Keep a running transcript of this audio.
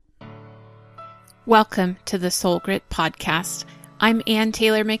Welcome to the Soul Grit podcast. I'm Ann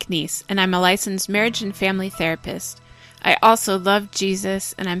Taylor McNeese, and I'm a licensed marriage and family therapist. I also love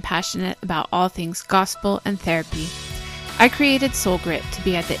Jesus, and I'm passionate about all things gospel and therapy. I created Soul Grit to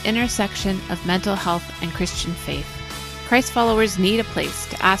be at the intersection of mental health and Christian faith. Christ followers need a place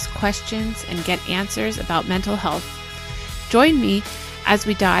to ask questions and get answers about mental health. Join me as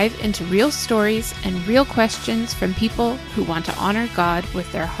we dive into real stories and real questions from people who want to honor God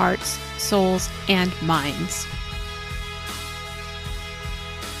with their hearts, souls, and minds.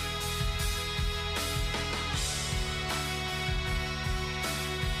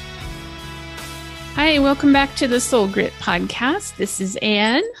 Hi, welcome back to the Soul Grit podcast. This is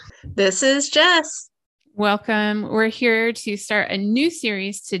Ann. This is Jess. Welcome. We're here to start a new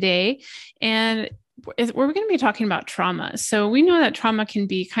series today, and we're going to be talking about trauma. So we know that trauma can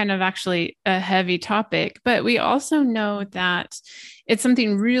be kind of actually a heavy topic, but we also know that it's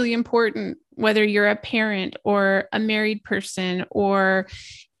something really important, whether you're a parent or a married person or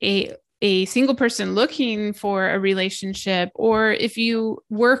a single person looking for a relationship, or if you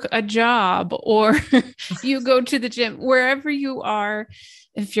work a job or you go to the gym, wherever you are,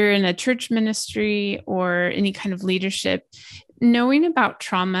 if you're in a church ministry or any kind of leadership, knowing about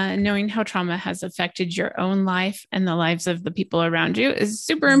trauma and knowing how trauma has affected your own life and the lives of the people around you is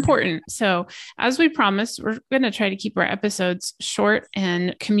super important. So as we promised, we're going to try to keep our episodes short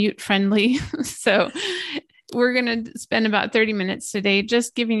and commute friendly. So we're going to spend about 30 minutes today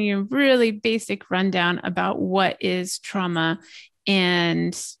just giving you a really basic rundown about what is trauma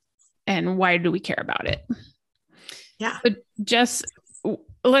and why do we care about it. Yeah. But just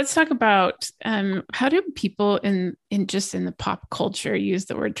let's talk about how do people in the pop culture use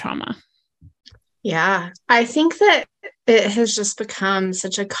the word trauma? Yeah, I think that it has just become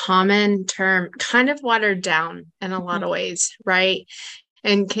such a common term, kind of watered down in a lot of ways, right?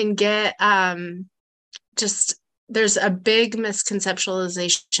 And can get there's a big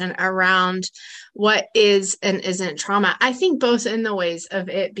misconceptualization around what is and isn't trauma. I think both in the ways of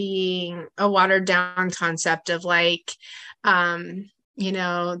it being a watered down concept of like,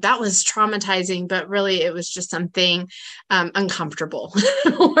 that was traumatizing, but really it was just something uncomfortable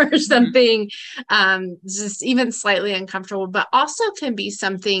or something just even slightly uncomfortable, but also can be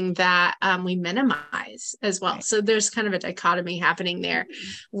something that we minimize as well. Right. So there's kind of a dichotomy happening there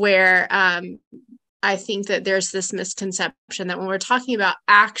where I think that there's this misconception that when we're talking about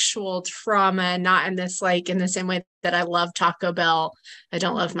actual trauma, not in this, like in the same way that I love Taco Bell, I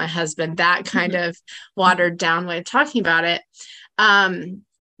don't love my husband, that kind of watered down way of talking about it.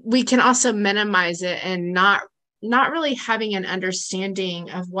 We can also minimize it and not really having an understanding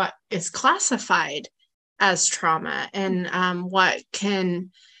of what is classified as trauma and what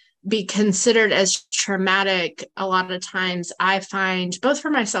can be considered as traumatic. A lot of times I find, both for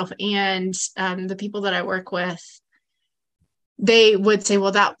myself and the people that I work with, they would say,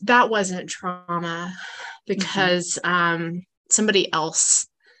 well, that wasn't trauma because somebody else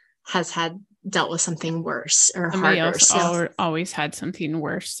has dealt with something worse or somebody harder. Else always had something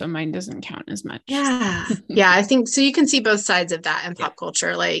worse, so mine doesn't count as much. Yeah. I think so. You can see both sides of that in pop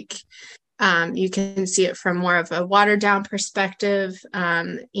culture. Like you can see it from more of a watered down perspective,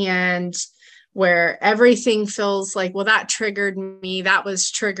 and where everything feels like, well, that triggered me, that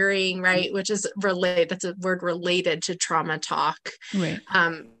was triggering, right? Which is that's a word related to trauma talk, right?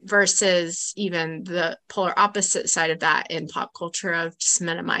 Versus even the polar opposite side of that in pop culture of just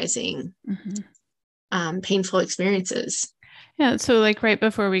minimizing painful experiences. Yeah. So like right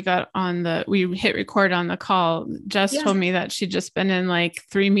before we hit record on the call, Jess told me that she'd just been in like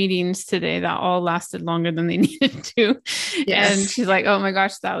 3 meetings today that all lasted longer than they needed to. Yes. And she's like, oh my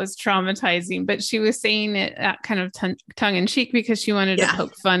gosh, that was traumatizing. But she was saying it at kind of tongue in cheek because she wanted to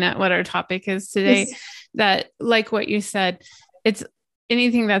poke fun at what our topic is today. Yes. That, like what you said, it's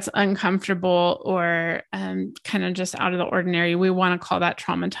anything that's uncomfortable or kind of just out of the ordinary, we want to call that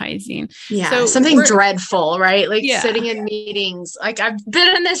traumatizing. Yeah. So something dreadful, right? Like sitting in meetings, like I've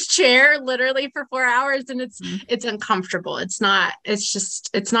been in this chair literally for 4 hours and it's uncomfortable. It's not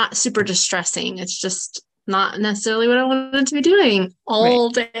super distressing. It's just not necessarily what I wanted to be doing all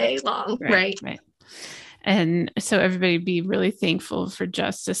day long. Right. And so everybody be really thankful for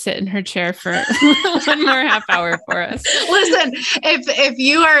Jess to sit in her chair for one more half hour for us. Listen, if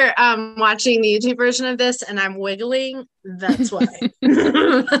you are watching the YouTube version of this and I'm wiggling, that's why.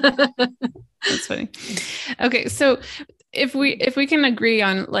 That's funny. Okay. So if we can agree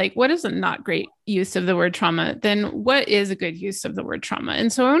on like, what is a not great use of the word trauma, then what is a good use of the word trauma?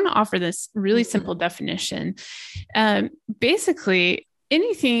 And so I want to offer this really simple definition. Basically,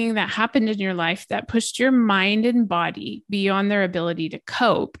 anything that happened in your life that pushed your mind and body beyond their ability to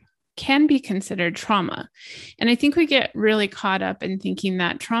cope can be considered trauma. And I think we get really caught up in thinking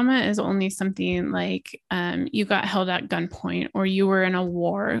that trauma is only something like you got held at gunpoint, or you were in a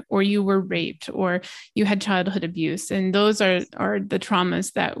war, or you were raped, or you had childhood abuse. And those are the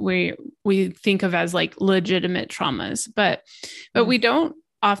traumas that we think of as like legitimate traumas. But we don't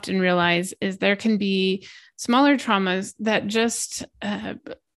often realize is there can be smaller traumas that just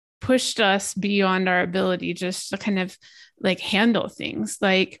pushed us beyond our ability just to kind of like handle things.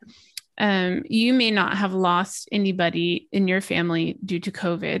 Like you may not have lost anybody in your family due to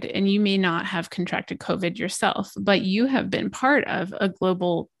COVID, and you may not have contracted COVID yourself, but you have been part of a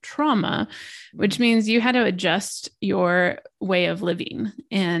global trauma, which means you had to adjust your way of living,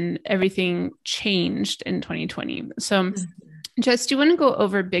 and everything changed in 2020. So Jess, do you want to go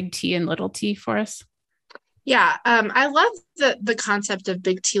over big T and little t for us? Yeah, I love the concept of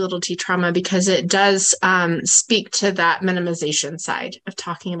big T, little t trauma, because it does speak to that minimization side of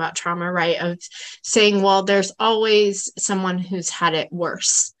talking about trauma, right? Of saying, well, there's always someone who's had it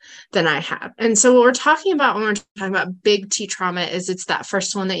worse than I have. And so what we're talking about when we're talking about big T trauma is it's that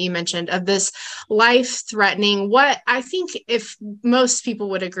first one that you mentioned of this life-threatening, what I think if most people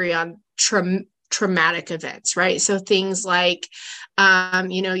would agree on, traumatic events, right? So things like,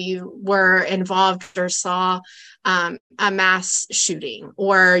 you were involved or saw a mass shooting,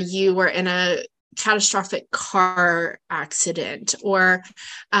 or you were in a catastrophic car accident, or,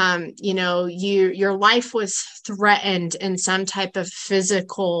 your life was threatened in some type of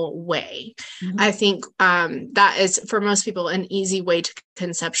physical way. Mm-hmm. I think that is, for most people, an easy way to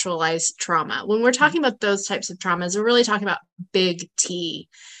conceptualize trauma. When we're talking about those types of traumas, we're really talking about big T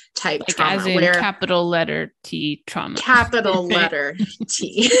type like trauma, as in where capital letter T trauma. Capital letter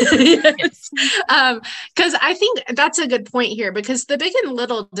T. Yes. Because I think that's a good point here, because the big and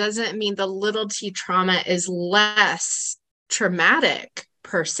little doesn't mean the little T trauma is less traumatic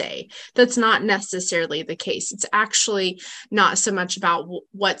per se. That's not necessarily the case. It's actually not so much about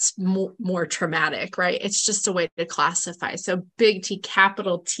what's more traumatic, right? It's just a way to classify. So big T,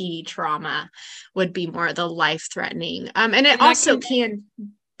 capital T trauma would be more the life-threatening. And it also can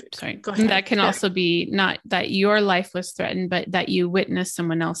sorry, go ahead. That can also be not that your life was threatened, but that you witnessed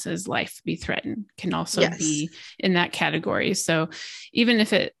someone else's life be threatened can also be in that category. So even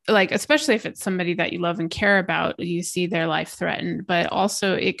if it, like, especially if it's somebody that you love and care about, you see their life threatened, but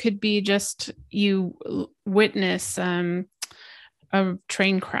also it could be just you witness a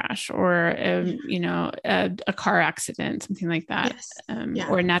train crash, or a car accident, something like that,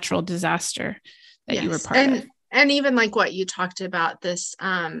 or a natural disaster that you were part of. And even like what you talked about, this,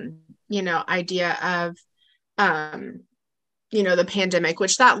 idea of, the pandemic,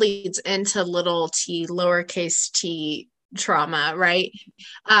 which that leads into little t, lowercase t trauma, right?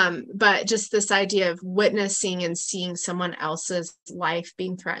 But just this idea of witnessing and seeing someone else's life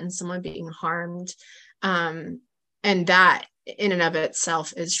being threatened, someone being harmed, and that in and of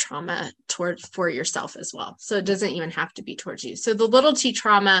itself is trauma for yourself as well. So it doesn't even have to be towards you. So the little T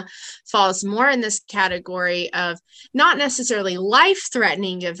trauma falls more in this category of not necessarily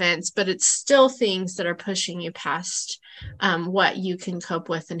life-threatening events, but it's still things that are pushing you past what you can cope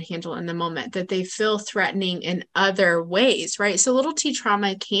with and handle in the moment, that they feel threatening in other ways, right? So little T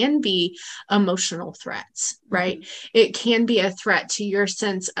trauma can be emotional threats, right? Mm-hmm. It can be a threat to your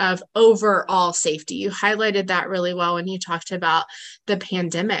sense of overall safety. You highlighted that really well when you talked about the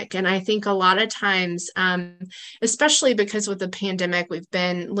pandemic. And I think a lot of times, especially because with the pandemic, we've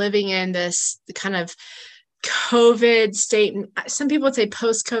been living in this kind of COVID state, some people would say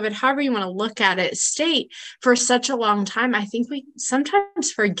post-COVID, however you want to look at it, state for such a long time. I think we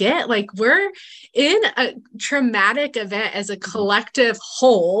sometimes forget, like, we're in a traumatic event as a collective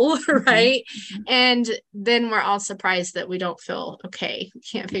whole, right? Mm-hmm. And then we're all surprised that we don't feel okay. We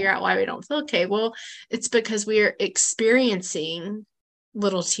can't figure out why we don't feel okay. Well, it's because we are experiencing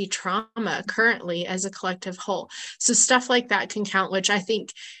little T trauma currently as a collective whole. So stuff like that can count, which I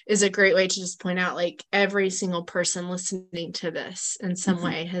think is a great way to just point out, like, every single person listening to this in some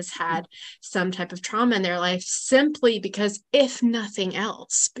way has had some type of trauma in their life, simply because, if nothing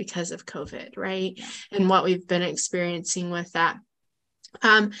else, because of COVID, right? And what we've been experiencing with that.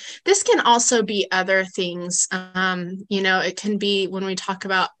 This can also be other things. It can be when we talk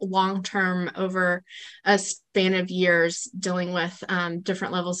about long-term, over a span of years, dealing with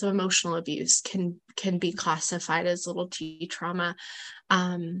different levels of emotional abuse can be classified as little T trauma.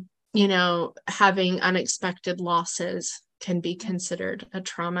 Having unexpected losses can be considered a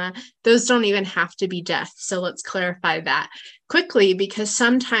trauma. Those don't even have to be death. So let's clarify that quickly, because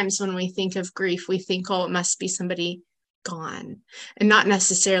sometimes when we think of grief, we think, oh, it must be somebody gone. And not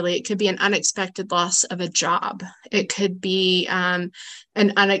necessarily, it could be an unexpected loss of a job. It could be an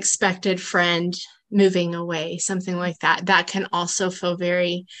unexpected friend moving away, something like that. That can also feel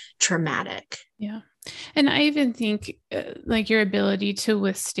very traumatic. Yeah. And I even think like your ability to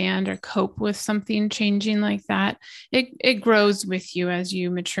withstand or cope with something changing like that, it grows with you as you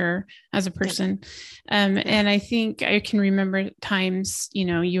mature as a person. And I think I can remember times,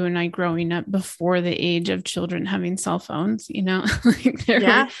 you and I growing up before the age of children having cell phones, like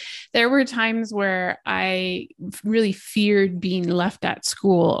there were times where I really feared being left at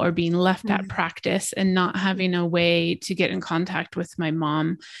school or being left at practice and not having a way to get in contact with my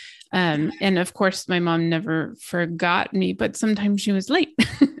mom. And of course, my mom never forgot me, but sometimes she was late.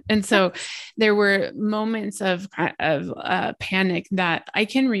 And so there were moments of panic that I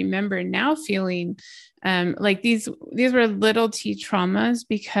can remember now feeling like these were little T traumas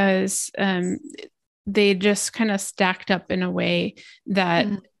because they just kind of stacked up in a way that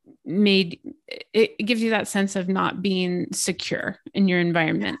made it gives you that sense of not being secure in your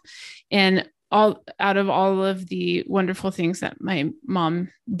environment. And all of the wonderful things that my mom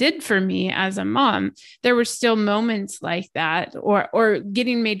did for me as a mom, there were still moments like that, or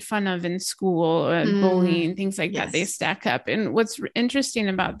getting made fun of in school, bullying, things like that. They stack up. And what's interesting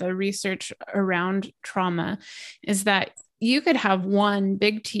about the research around trauma is that you could have one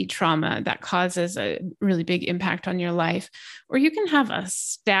big T trauma that causes a really big impact on your life, or you can have a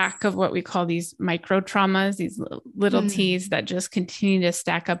stack of what we call these micro traumas, these little T's that just continue to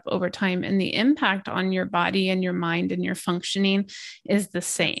stack up over time. And the impact on your body and your mind and your functioning is the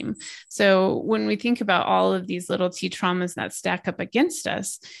same. So when we think about all of these little T traumas that stack up against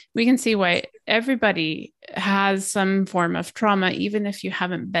us, we can see why everybody has some form of trauma, even if you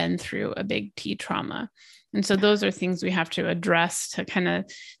haven't been through a big T trauma. And so those are things we have to address to kind of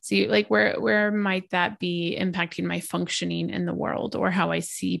see, like, where might that be impacting my functioning in the world, or how I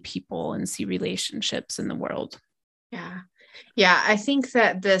see people and see relationships in the world. Yeah, I think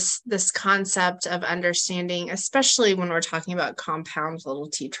that this concept of understanding, especially when we're talking about compound little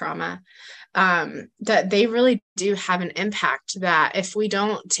T trauma, that they really do have an impact, that if we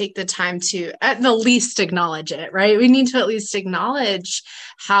don't take the time to at the least acknowledge it, right? We need to at least acknowledge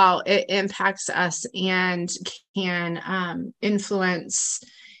how it impacts us and can influence,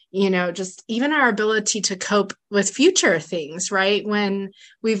 just even our ability to cope with future things, right? When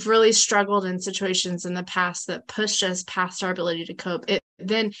we've really struggled in situations in the past that pushed us past our ability to cope, it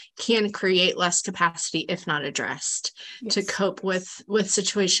then can create less capacity, if not addressed, to cope with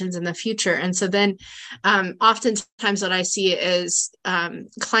situations in the future. And so then oftentimes what I see is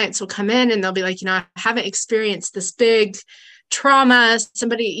clients will come in and they'll be like, I haven't experienced this big trauma.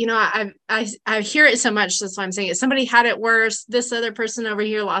 Somebody, I hear it so much. That's why I'm saying it. Somebody had it worse. This other person over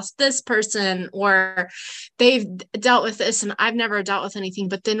here lost this person, or they've dealt with this and I've never dealt with anything.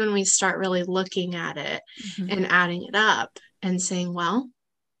 But then when we start really looking at it and adding it up and saying, well,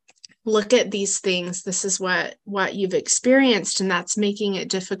 look at these things. This is what you've experienced. And that's making it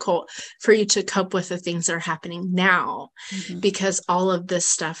difficult for you to cope with the things that are happening now, because all of this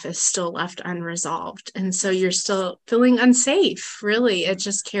stuff is still left unresolved. And so you're still feeling unsafe. Really, it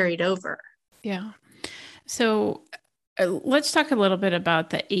just carried over. Yeah. So let's talk a little bit about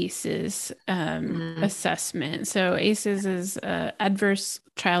the ACEs assessment. So ACEs is adverse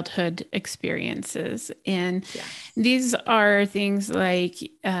childhood experiences. And these are things like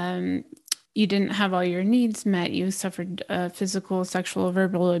you didn't have all your needs met. You suffered physical, sexual,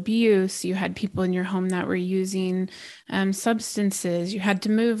 verbal abuse. You had people in your home that were using substances. You had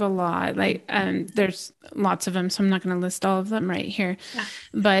to move a lot. Like there's lots of them, so I'm not going to list all of them right here.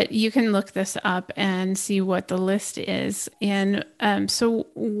 But you can look this up and see what the list is. And so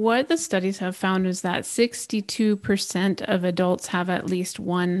what the studies have found is that 62% of adults have at least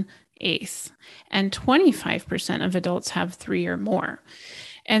one ACE, and 25% of adults have 3 or more.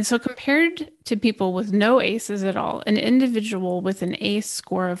 And so compared to people with no ACEs at all, an individual with an ACE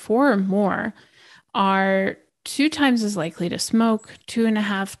score of 4 or more are 2 times as likely to smoke,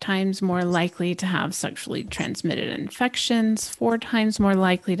 2.5 times more likely to have sexually transmitted infections, 4 times more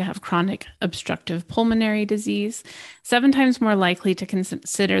likely to have chronic obstructive pulmonary disease, 7 times more likely to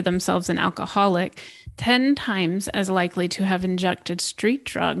consider themselves an alcoholic, 10 times as likely to have injected street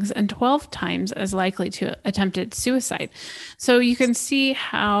drugs, and 12 times as likely to attempted suicide. So you can see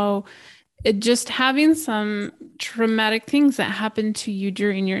how just having some traumatic things that happened to you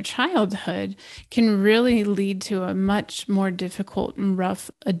during your childhood can really lead to a much more difficult and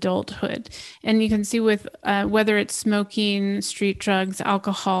rough adulthood. And you can see with whether it's smoking, street drugs,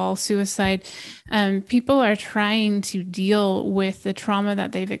 alcohol, suicide, people are trying to deal with the trauma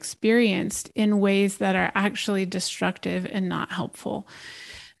that they've experienced in ways that are actually destructive and not helpful.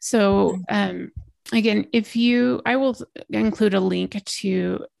 So, again, I will include a link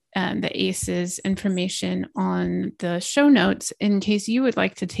to the ACEs information on the show notes in case you would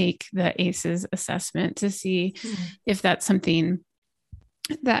like to take the ACEs assessment to see if that's something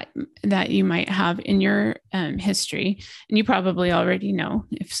that you might have in your history. And you probably already know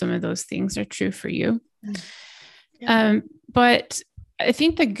if some of those things are true for you. But I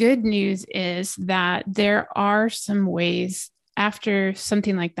think the good news is that there are some ways after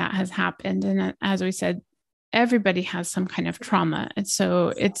something like that has happened. And as we said, everybody has some kind of trauma. And so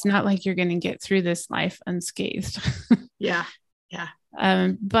it's not like you're going to get through this life unscathed. Yeah.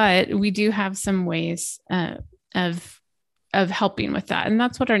 But we do have some ways of helping with that. And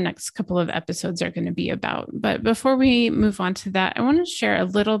that's what our next couple of episodes are going to be about. But before we move on to that, I want to share a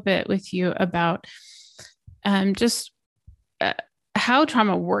little bit with you about just how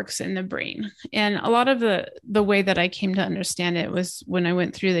trauma works in the brain. And a lot of the way that I came to understand it was when I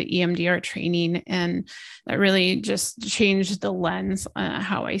went through the EMDR training, and that really just changed the lens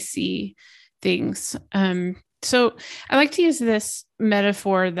how I see things. So I like to use this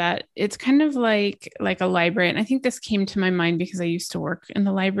metaphor that it's kind of like a library. And I think this came to my mind because I used to work in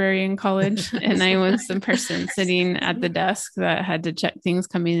the library in college, and I was the person sitting at the desk that had to check things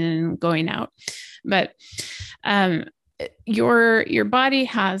coming in and going out. But your body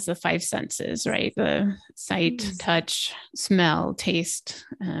has the five senses, right? The sight, touch, smell, taste,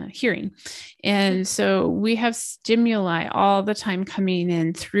 hearing. And so we have stimuli all the time coming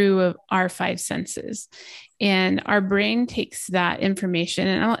in through our five senses. And our brain takes that information,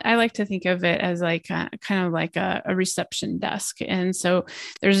 and I like to think of it as like kind of like a reception desk. And so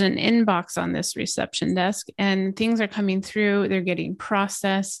there's an inbox on this reception desk, and things are coming through. They're getting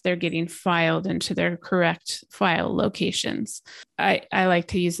processed. They're getting filed into their correct file locations. I like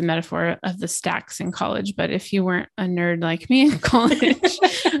to use the metaphor of the stacks in college, but if you weren't a nerd like me in college,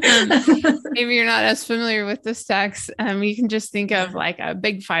 maybe you're not as familiar with the stacks. You can just think of like a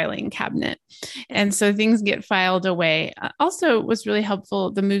big filing cabinet. And so things get filed away. Also, was really helpful.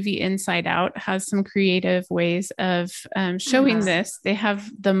 The movie Inside Out has some creative ways of showing this. They have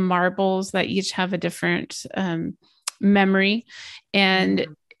the marbles that each have a different memory. And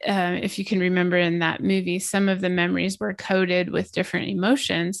if you can remember in that movie, some of the memories were coded with different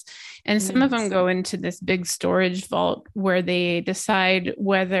emotions. And some of them go into this big storage vault where they decide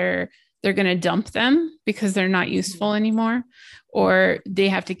whether they're going to dump them because they're not useful anymore, or they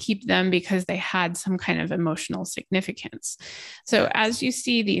have to keep them because they had some kind of emotional significance. So as you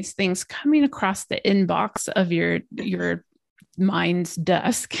see these things coming across the inbox of your mind's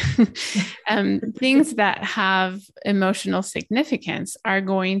desk, things that have emotional significance are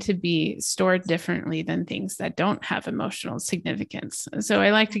going to be stored differently than things that don't have emotional significance. So I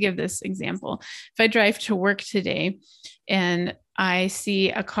like to give this example. If I drive to work today and I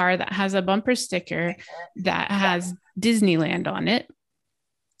see a car that has a bumper sticker that has Disneyland on it,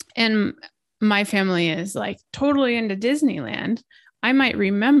 and my family is like totally into Disneyland, I might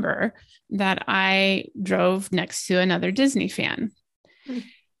remember that I drove next to another Disney fan.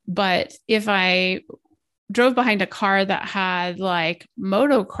 But if I drove behind a car that had like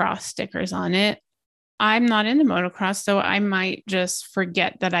motocross stickers on it, I'm not into motocross. So I might just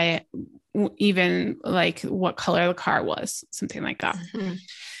forget that I even like what color the car was, something like that.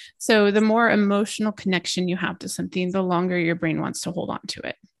 So the more emotional connection you have to something, the longer your brain wants to hold on to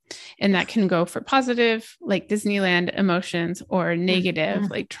it. And that can go for positive, like Disneyland emotions, or negative,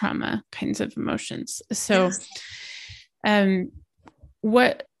 like trauma kinds of emotions. So,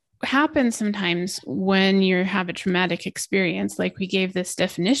 what happens sometimes when you have a traumatic experience, like we gave this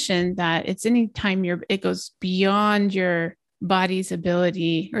definition, that it's anytime it goes beyond your body's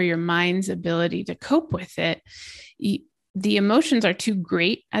ability or your mind's ability to cope with it, the emotions are too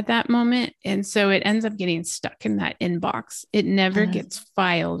great at that moment. And so it ends up getting stuck in that inbox. It never gets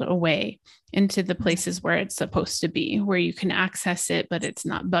filed away into the places where it's supposed to be, where you can access it, but it's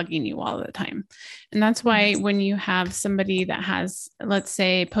not bugging you all the time. And that's why when you have somebody that has, let's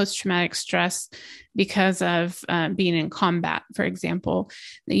say, post-traumatic stress because of being in combat, for example,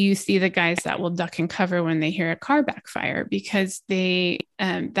 you see the guys that will duck and cover when they hear a car backfire, because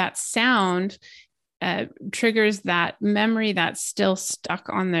that sound triggers that memory that's still stuck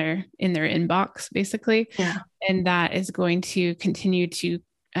in their inbox, basically. And that is going to continue to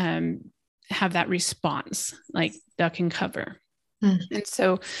have that response, like duck and cover. Mm. And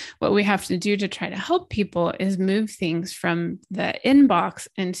so what we have to do to try to help people is move things from the inbox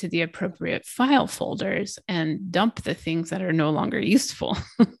into the appropriate file folders and dump the things that are no longer useful.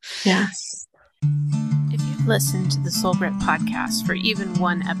 Yes. If you've listened to the Soul Grit podcast for even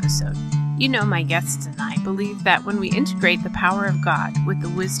one episode, you know my guests and I believe that when we integrate the power of God with the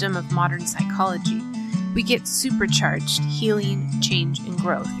wisdom of modern psychology, we get supercharged healing, change, and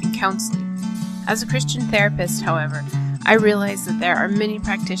growth in counseling. As a Christian therapist, however, I realize that there are many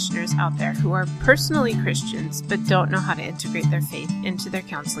practitioners out there who are personally Christians but don't know how to integrate their faith into their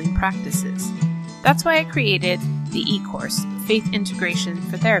counseling practices. That's why I created the e-course, Faith Integration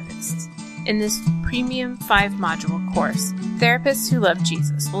for Therapists. In this premium 5-module course, therapists who love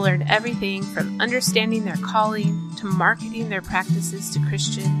Jesus will learn everything from understanding their calling, to marketing their practices to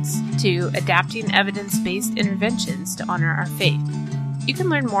Christians, to adapting evidence-based interventions to honor our faith. You can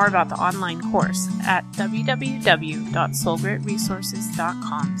learn more about the online course at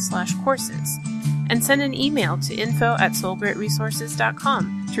www.soulgritresources.com/courses and send an email to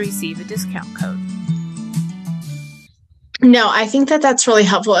info@soulgritresources.com to receive a discount code. No, I think that that's really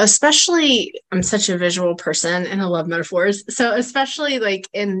helpful, especially I'm such a visual person and I love metaphors. So especially like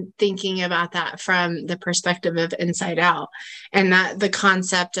in thinking about that from the perspective of Inside Out, and that the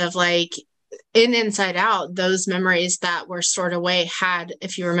concept of like in Inside Out, those memories that were stored away had,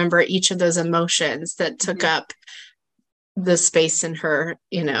 if you remember, each of those emotions that took up the space in her,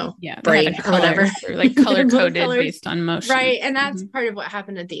 brain or whatever, like color coded based on motion. Right. And that's part of what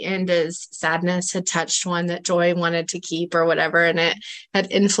happened at the end is sadness had touched one that joy wanted to keep or whatever, and it had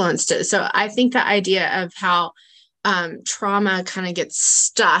influenced it. So I think the idea of how trauma kind of gets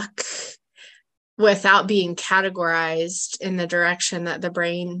stuck without being categorized in the direction that the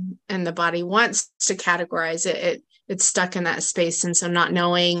brain and the body wants to categorize it, it's stuck in that space. And so not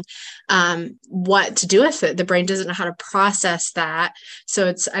knowing what to do with it, the brain doesn't know how to process that.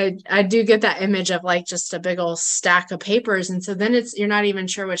 So I do get that image of like just a big old stack of papers. And so then you're not even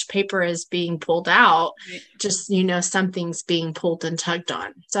sure which paper is being pulled out. Right. Just, something's being pulled and tugged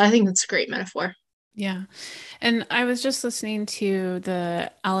on. So I think that's a great metaphor. Yeah. And I was just listening to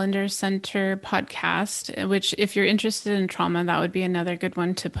the Allender Center podcast, which if you're interested in trauma, that would be another good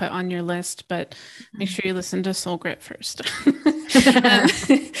one to put on your list, but make sure you listen to Soul Grit first. But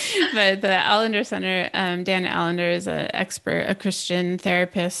the Allender Center, Dan Allender is a Christian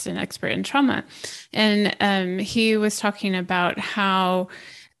therapist and expert in trauma. And he was talking about how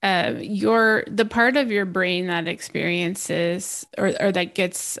the part of your brain that experiences or that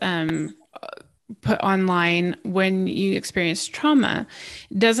gets put online when you experience trauma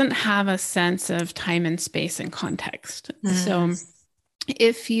doesn't have a sense of time and space and context. So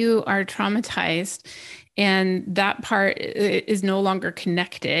if you are traumatized and that part is no longer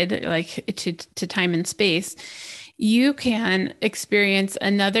connected like to time and space, you can experience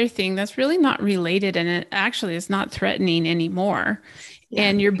another thing that's really not related, and it actually is not threatening anymore. Yeah.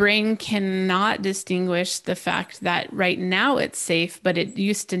 And your brain cannot distinguish the fact that right now it's safe, but it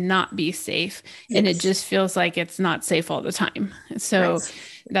used to not be safe. Yes. And it just feels like it's not safe all the time. So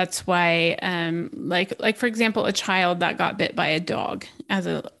that's why, like for example, a child that got bit by a dog as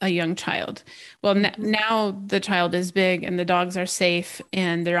a young child. Well, now the child is big and the dogs are safe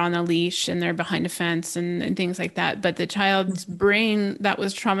and they're on a leash and they're behind a fence and things like that. But the child's brain that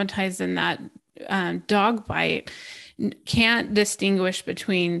was traumatized in that dog bite can't distinguish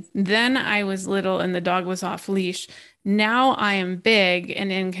between then I was little and the dog was off leash. Now I am big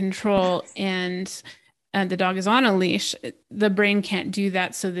and in control and the dog is on a leash. The brain can't do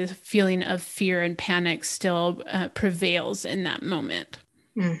that. So the feeling of fear and panic still prevails in that moment.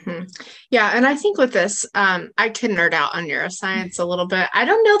 Mm-hmm. Yeah. And I think with this, I can nerd out on neuroscience a little bit. I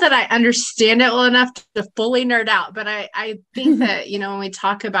don't know that I understand it well enough to fully nerd out, but I think that, when we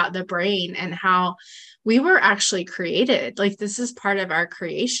talk about the brain and how we were actually created, like this is part of our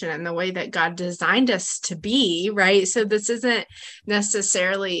creation and the way that God designed us to be, right? So this isn't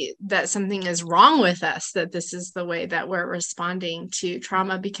necessarily that something is wrong with us, that this is the way that we're responding to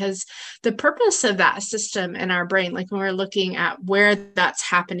trauma, because the purpose of that system in our brain, like when we're looking at where that's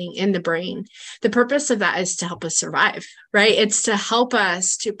happening in the brain, the purpose of that is to help us survive, right? It's to help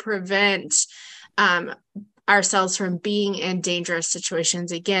us to prevent ourselves from being in dangerous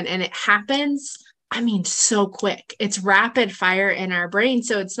situations again. And it happens so quick. It's rapid fire in our brain.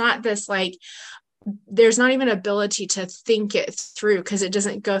 So it's not this like there's not even ability to think it through because it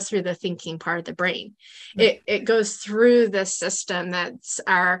doesn't go through the thinking part of the brain. Right. It goes through the system that's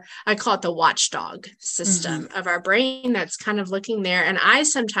I call it the watchdog system of our brain that's kind of looking there. And I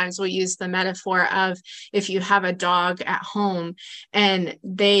sometimes will use the metaphor of if you have a dog at home and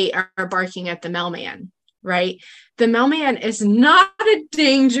they are barking at the mailman, right? The mailman is not a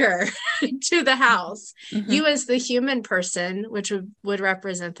danger to the house. You as the human person, which would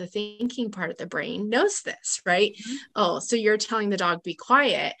represent the thinking part of the brain, knows this, right? Oh, so you're telling the dog be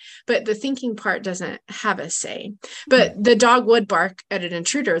quiet, but the thinking part doesn't have a say. But the dog would bark at an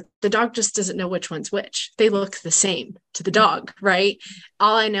intruder. The dog just doesn't know which one's which. They look the same to the dog, right?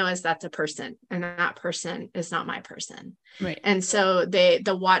 All I know is that's a person, and that person is not my person. Right. And so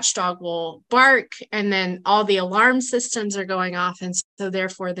the watchdog will bark, and then all the alarm systems are going off. And so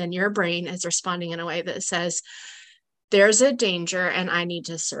therefore, then your brain is responding in a way that says, there's a danger and I need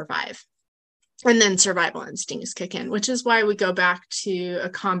to survive. And then survival instincts kick in, which is why we go back to a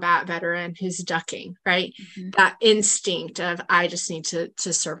combat veteran who's ducking, right? That instinct of, I just need to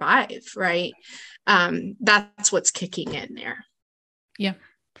survive, right? That's what's kicking in there. Yeah.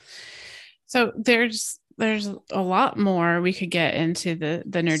 So there's a lot more we could get into the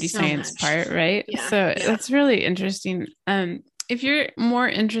nerdy science part, right? Yeah. So that's really interesting. If you're more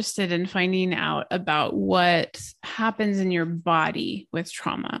interested in finding out about what happens in your body with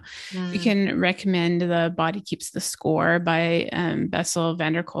trauma, we can recommend The Body Keeps the Score by Bessel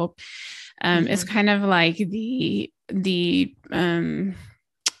van der Kolk. It's kind of like the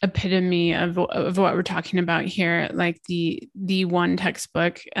epitome of what we're talking about here, like the one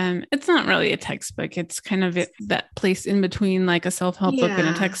textbook. It's not really a textbook. It's kind of that place in between, like a self-help book and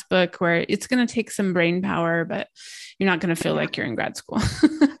a textbook, where it's going to take some brain power, but you're not going to feel like you're in grad school.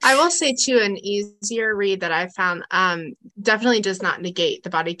 I will say too, an easier read that I found definitely does not negate The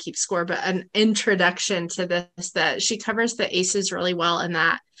Body Keeps Score, but an introduction to this, that she covers the ACEs really well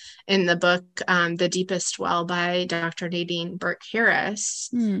in the book, The Deepest Well by Dr. Nadine Burke Harris.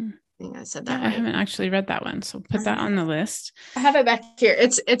 I think I said that right. I haven't actually read that one, so put that on the list. I have it back here.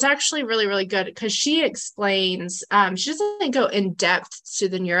 It's actually really, really good because she explains, she doesn't go in depth to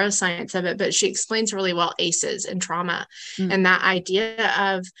the neuroscience of it, but she explains really well ACEs and trauma and that idea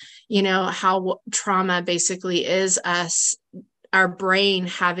of, how trauma basically is our brain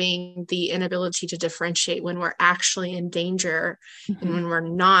having the inability to differentiate when we're actually in danger and when we're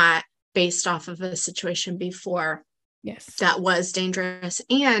not, based off of a situation before that was dangerous,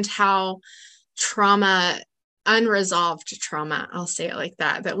 and how unresolved trauma, I'll say it like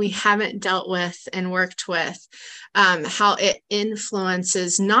that we haven't dealt with and worked with, how it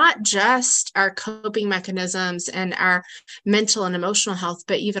influences not just our coping mechanisms and our mental and emotional health,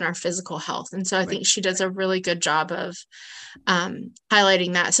 but even our physical health. And so I think she does a really good job of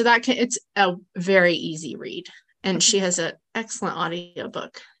highlighting that. So it's a very easy read, and she has an excellent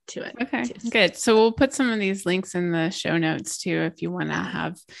audiobook to it. Okay, good. So we'll put some of these links in the show notes too, if you want to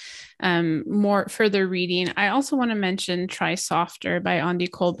have more further reading. I also want to mention Try Softer by Andi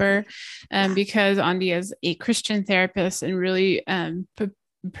Kolber, because Andi is a Christian therapist and really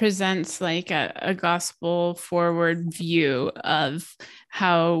presents like a gospel forward view of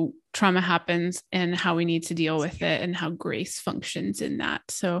how trauma happens and how we need to deal with it and how grace functions in that.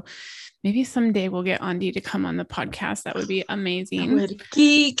 So maybe someday we'll get Andi to come on the podcast. That would be amazing. I would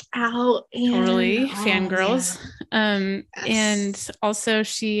geek out. Totally. Fangirls. And also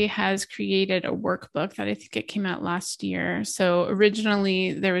she has created a workbook that I think it came out last year. So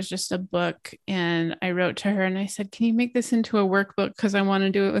originally there was just a book, and I wrote to her and I said, can you make this into a workbook? Because I want to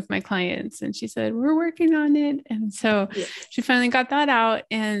do it with my clients. And she said, we're working on it. And so she finally got that out,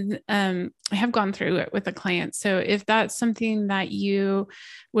 and I have gone through it with a client. So if that's something that you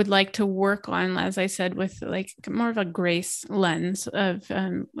would like to work on, as I said, with like more of a grace lens of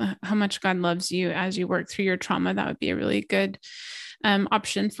how much God loves you as you work through your trauma, that would be a really good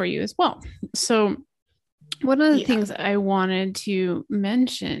option for you as well. So one of the things I wanted to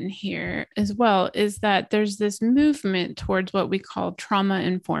mention here as well is that there's this movement towards what we call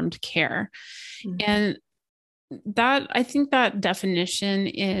trauma-informed care. And that, I think that definition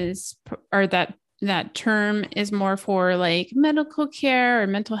is, or that term is more for like medical care or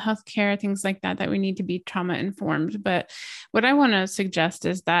mental health care, things like that we need to be trauma informed. But what I want to suggest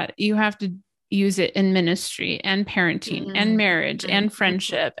is that you have to use it in ministry and parenting and marriage and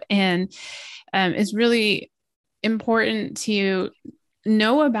friendship. And it's really important to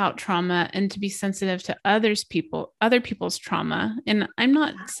know about trauma and to be sensitive to other people's trauma. And I'm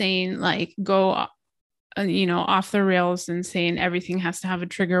not saying like go off the rails and saying everything has to have a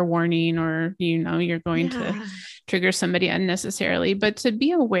trigger warning, or, you're going to trigger somebody unnecessarily, but to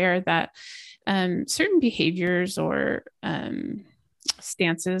be aware that certain behaviors or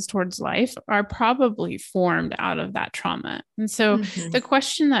stances towards life are probably formed out of that trauma. And so the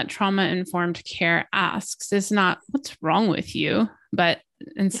question that trauma informed care asks is not what's wrong with you, but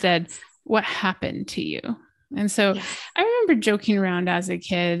instead, what happened to you? And so I remember joking around as a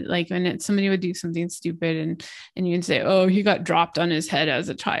kid, like when somebody would do something stupid and you'd say, oh, he got dropped on his head as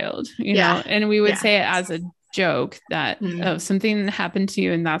a child, you know, and we would say it as a joke that oh, something happened to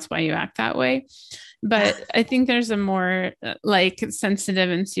you and that's why you act that way. But I think there's a more like sensitive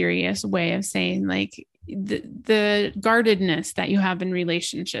and serious way of saying like the guardedness that you have in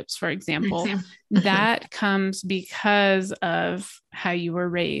relationships, for example, that comes because of how you were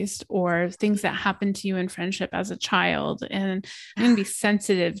raised or things that happened to you in friendship as a child. And I'm going to be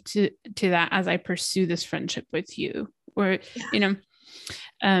sensitive to that as I pursue this friendship with you. Or, you know,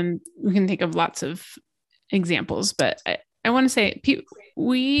 we can think of lots of examples, but I want to say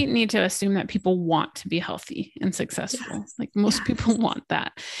we need to assume that people want to be healthy and successful. Like most people want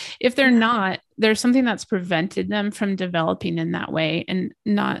that. If they're not, there's something that's prevented them from developing in that way, and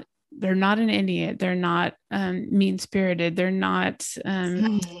they're not an idiot. They're not mean-spirited. They're not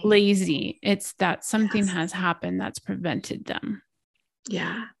lazy. It's that something has happened that's prevented them.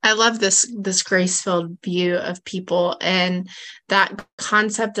 Yeah. I love this grace-filled view of people and that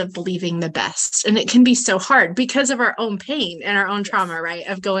concept of believing the best. And it can be so hard because of our own pain and our own trauma, right?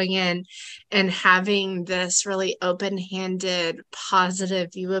 Of going in and having this really open-handed,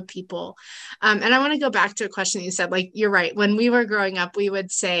 positive view of people. And I want to go back to a question you said, like, you're right. When we were growing up, we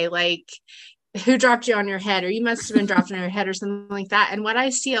would say like, who dropped you on your head, or you must have been dropped on your head or something like that. And what I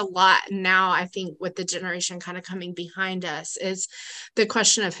see a lot now, I think with the generation kind of coming behind us, is the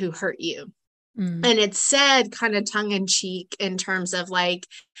question of who hurt you. And it's said kind of tongue in cheek in terms of like,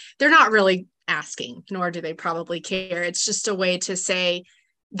 they're not really asking, nor do they probably care. It's just a way to say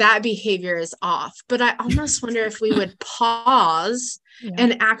that behavior is off. But I almost wonder if we would pause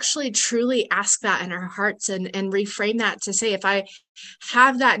and actually truly ask that in our hearts and reframe that to say, if I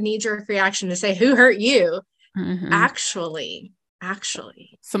have that knee-jerk reaction to say, who hurt you? Actually,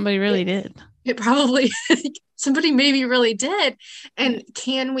 somebody really did. It probably, somebody maybe really did. And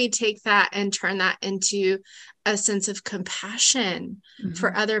can we take that and turn that into a sense of compassion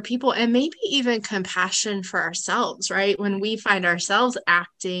for other people, and maybe even compassion for ourselves, right? When we find ourselves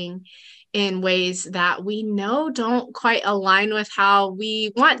acting in ways that we know don't quite align with how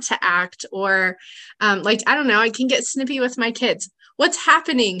we want to act, or like, I don't know, I can get snippy with my kids. What's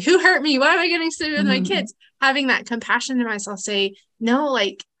happening? Who hurt me? Why am I getting snippy with my kids? Having that compassion to myself, say, no,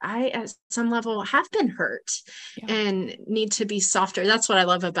 like I, at some level, have been hurt and need to be softer. That's what I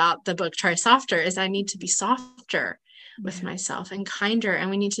love about the book, Try Softer, is I need to be softer with myself and kinder, and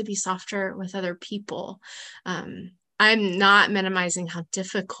we need to be softer with other people. I'm not minimizing how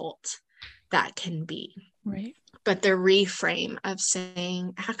difficult that can be. Right. But the reframe of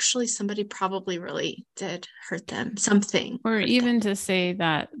saying, actually, somebody probably really did hurt them, something. Or even to say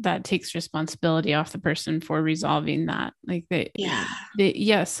that takes responsibility off the person for resolving that. Like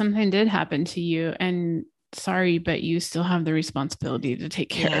yes, something did happen to you, and sorry, but you still have the responsibility to take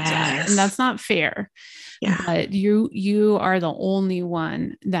care of that. And that's not fair. But you are the only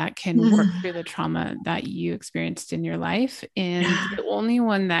one that can work through the trauma that you experienced in your life, and the only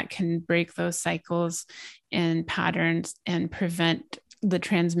one that can break those cycles and patterns and prevent the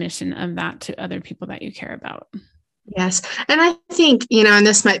transmission of that to other people that you care about. Yes. And I think, and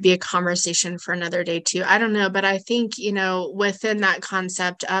this might be a conversation for another day too, I don't know, but I think, within that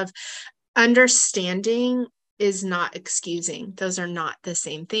concept of understanding is not excusing. Those are not the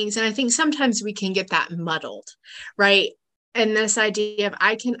same things. And I think sometimes we can get that muddled, right? And this idea of,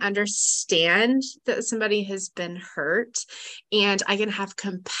 I can understand that somebody has been hurt and I can have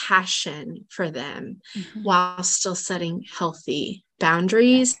compassion for them while still setting healthy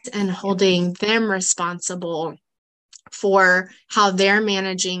boundaries and holding them responsible for how they're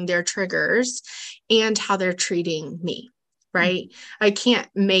managing their triggers and how they're treating me. Right? I can't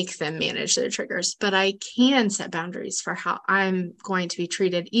make them manage their triggers, but I can set boundaries for how I'm going to be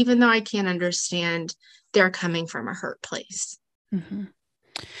treated, even though I can't understand they're coming from a hurt place. And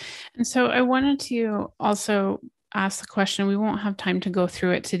so I wanted to also ask the question, we won't have time to go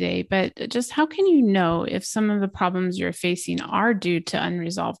through it today, but just how can you know if some of the problems you're facing are due to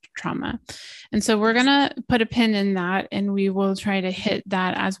unresolved trauma? And so we're going to put a pin in that, and we will try to hit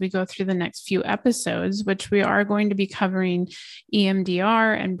that as we go through the next few episodes, which we are going to be covering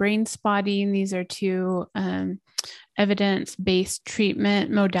EMDR and brain spotting. These are two evidence-based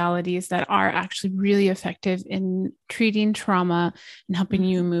treatment modalities that are actually really effective in treating trauma and helping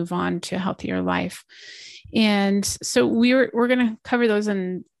you move on to a healthier life. And so we're going to cover those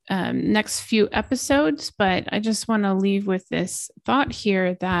in next few episodes, but I just want to leave with this thought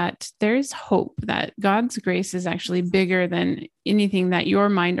here that there's hope, that God's grace is actually bigger than anything that your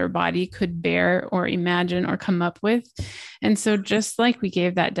mind or body could bear or imagine or come up with. And so just like we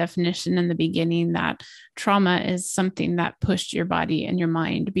gave that definition in the beginning, that trauma is something that pushed your body and your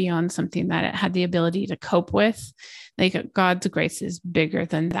mind beyond something that it had the ability to cope with. Like God's grace is bigger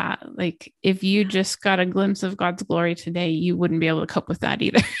than that. Like if you just got a glimpse of God's glory today, you wouldn't be able to cope with that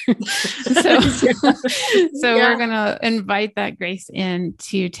either. So we're going to invite that grace in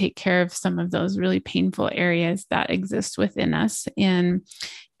to take care of some of those really painful areas that exist within us, and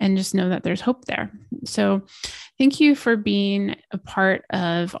just know that there's hope there. So thank you for being a part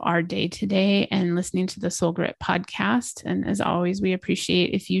of our day today and listening to the Soul Grit podcast. And as always, we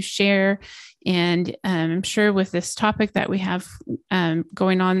appreciate if you share. And I'm sure with this topic that we have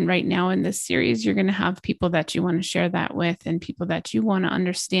going on right now in this series, you're going to have people that you want to share that with, and people that you want to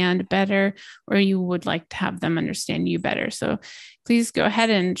understand better, or you would like to have them understand you better. So please go ahead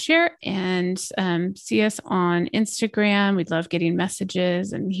and share, and see us on Instagram. We'd love getting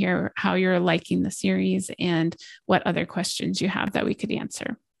messages and hear how you're liking the series and what other questions you have that we could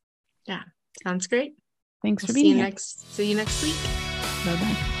answer. Yeah, sounds great. Thanks for being here. See you next week.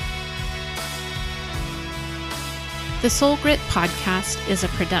 Bye-bye. The Soul Grit podcast is a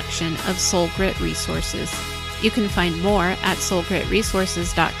production of Soul Grit Resources. You can find more at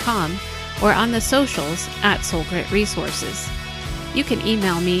soulgritresources.com or on the socials at Soul Grit Resources. You can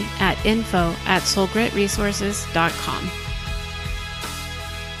email me at info@soulgritresources.com.